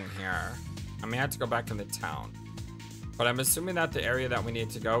be wrong here. I may have to go back in the town. But I'm assuming that the area that we need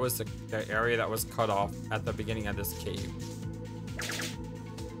to go is the area that was cut off at the beginning of this cave.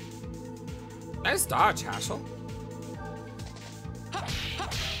 Nice dodge, Haschel.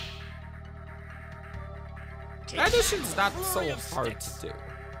 That mission's not so hard to do.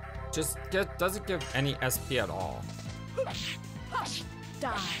 Just doesn't give any SP at all.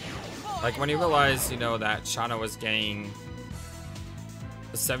 Die. Like when you realize, you know, that Shauna was getting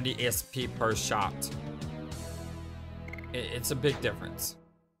 70 SP per shot. It's a big difference.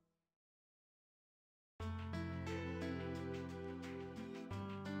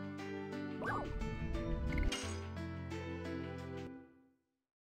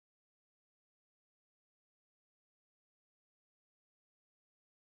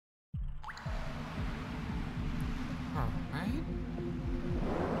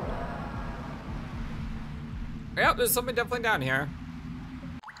 Yep, there's something definitely down here.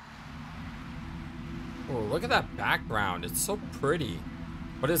 Oh, look at that background. It's so pretty.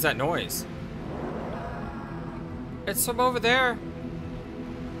 What is that noise? It's from over there.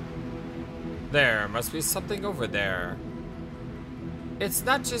 There must be something over there. It's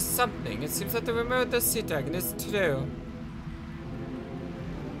not just something. It seems like they removed the sea dragon is too.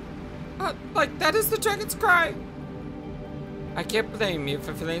 Like that is the dragon's cry. I can't blame you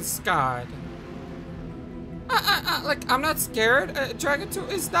for feeling scarred. Like, I'm not scared. Dragon 2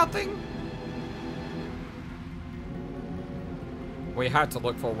 is nothing. We had to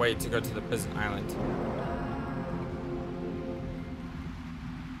look for a way to go to the prison island.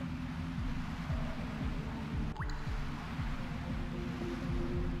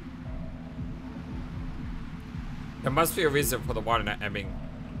 There must be a reason for the water not ebbing.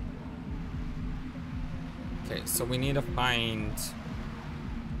 Okay, so we need to find...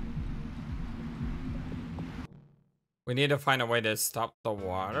 We need to find a way to stop the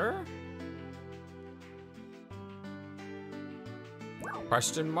water?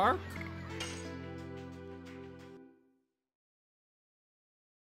 Question mark?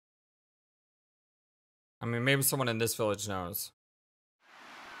 I mean, maybe someone in this village knows.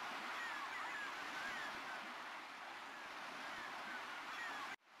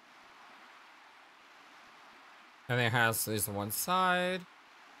 And it has at least one side.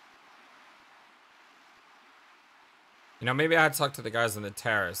 You know, maybe I had to talk to the guys on the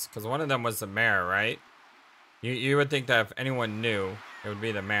terrace, because one of them was the mayor, right? You would think that if anyone knew, it would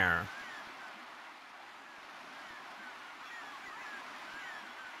be the mayor.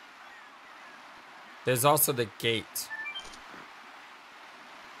 There's also the gate.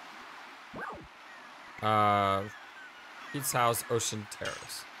 Pete's house, Ocean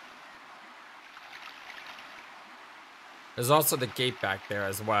Terrace. There's also the gate back there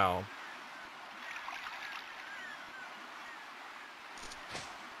as well.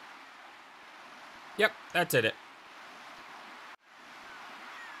 Yep, that did it.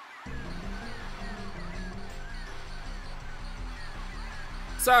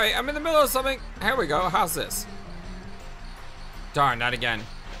 Sorry, I'm in the middle of something. Here we go. How's this? Darn, not again.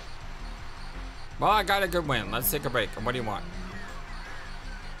 Well, I got a good win. Let's take a break. And what do you want?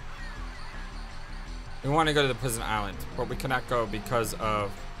 We want to go to the prison island, but we cannot go because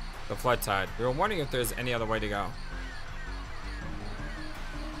of the flood tide. We were wondering if there's any other way to go.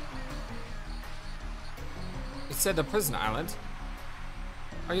 It said the prison island.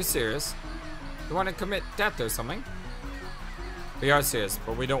 Are you serious? You want to commit death or something? We are serious,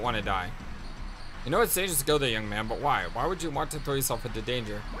 but we don't want to die. You know it's dangerous to go there, young man, but why? Why would you want to throw yourself into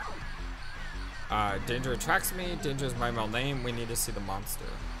danger? Danger attracts me. Danger is my middle name. We need to see the monster.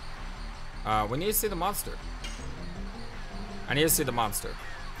 We need to see the monster. I need to see the monster.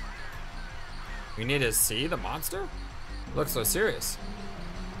 We need to see the monster? Looks so serious.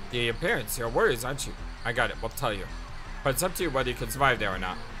 The appearance, your worries, aren't you? I got it, we'll tell you. But it's up to you whether you can survive there or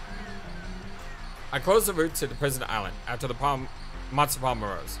not. I closed the route to the prison island after the monster problem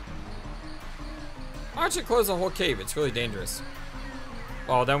arose. Why don't you close the whole cave? It's really dangerous.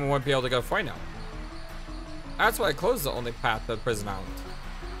 Well, then we won't be able to go for now. That's why I closed the only path to the prison island.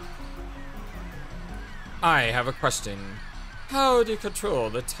 I have a question. How do you control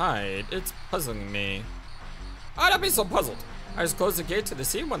the tide? It's puzzling me. Oh, don't be so puzzled. I just closed the gate to the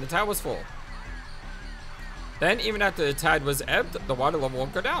sea when the tide was full. Then, even after the tide was ebbed, the water level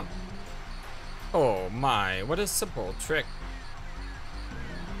won't go down. Oh my, what a simple trick.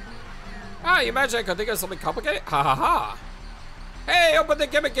 Ah, you imagine I could think of something complicated? Ha ha ha. Hey, open the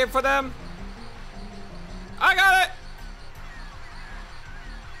gimmick game for them. I got it.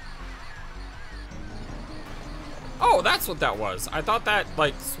 Oh, that's what that was. I thought that,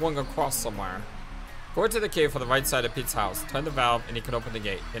 like, swung across somewhere. Go to the cave for the right side of Pete's house. Turn the valve, and he can open the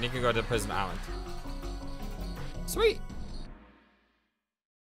gate. Then he can go to the prison island. Sweet.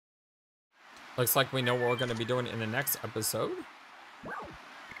 Looks like we know what we're going to be doing in the next episode.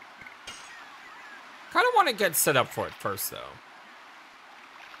 Kind of want to get set up for it first, though.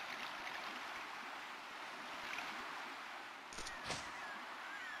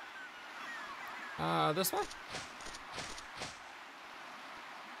 This way?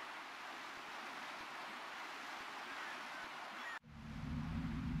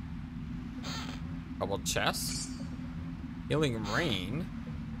 Couple chests. Healing rain.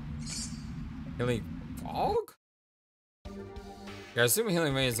 Healing fog? Yeah, I assume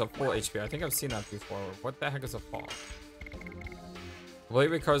healing rain is a full HP. I think I've seen that before. What the heck is a fog? Completely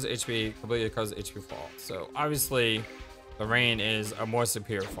recovers HP, completely recovers HP fall. So obviously the rain is a more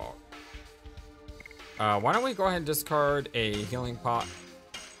superior fog. Why don't we go ahead and discard a healing pot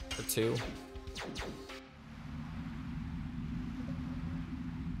for 2?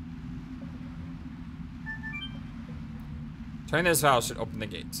 Turning this valve should open the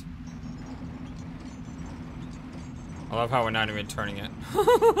gate. I love how we're not even turning it.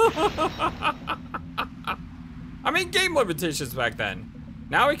 I mean, game limitations back then.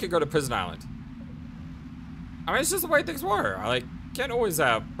 Now we could go to Prison Island. I mean, it's just the way things were. I like can't always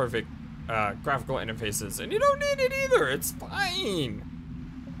have perfect graphical interfaces, and you don't need it either. It's fine.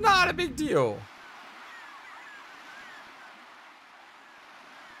 Not a big deal.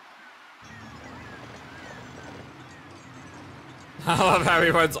 I love how he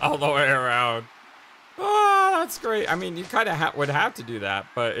runs all the way around. Oh, that's great. I mean, you kind of would have to do that,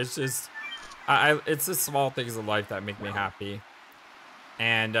 but it's just, it's the small things in life that make me happy.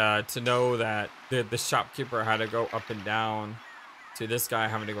 And to know that the shopkeeper had to go up and down to this guy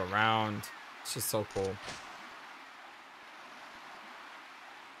having to go around, it's just so cool.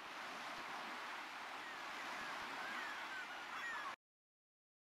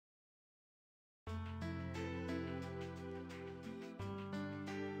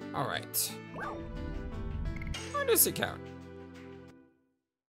 All right. On this account.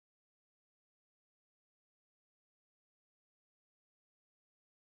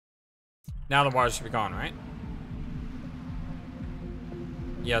 Now the water should be gone, right?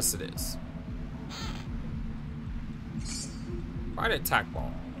 Yes, it is. Find attack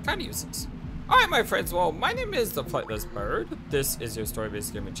ball. Kind of useless. Alright, my friends. Well, my name is the FlightlessBird. This is your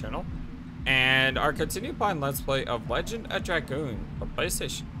story-based gaming channel. And our continued playing Let's Play of Legend of Dragoon for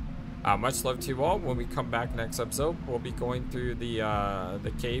PlayStation. Much love to you all. When we come back next episode, we'll be going through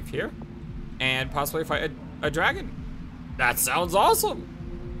the cave here. And possibly fight a dragon. That sounds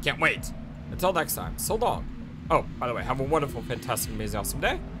awesome. Can't wait. Until next time, so long. Oh, by the way, have a wonderful, fantastic, amazing, awesome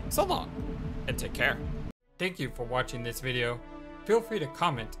day. So long, and take care. Thank you for watching this video. Feel free to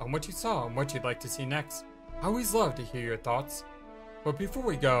comment on what you saw and what you'd like to see next. I always love to hear your thoughts. But before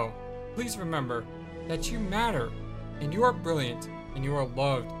we go, please remember that you matter, and you are brilliant, and you are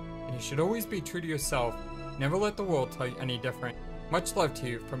loved, and you should always be true to yourself. Never let the world tell you any different. Much love to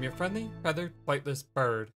you from your friendly, feathered, flightless bird.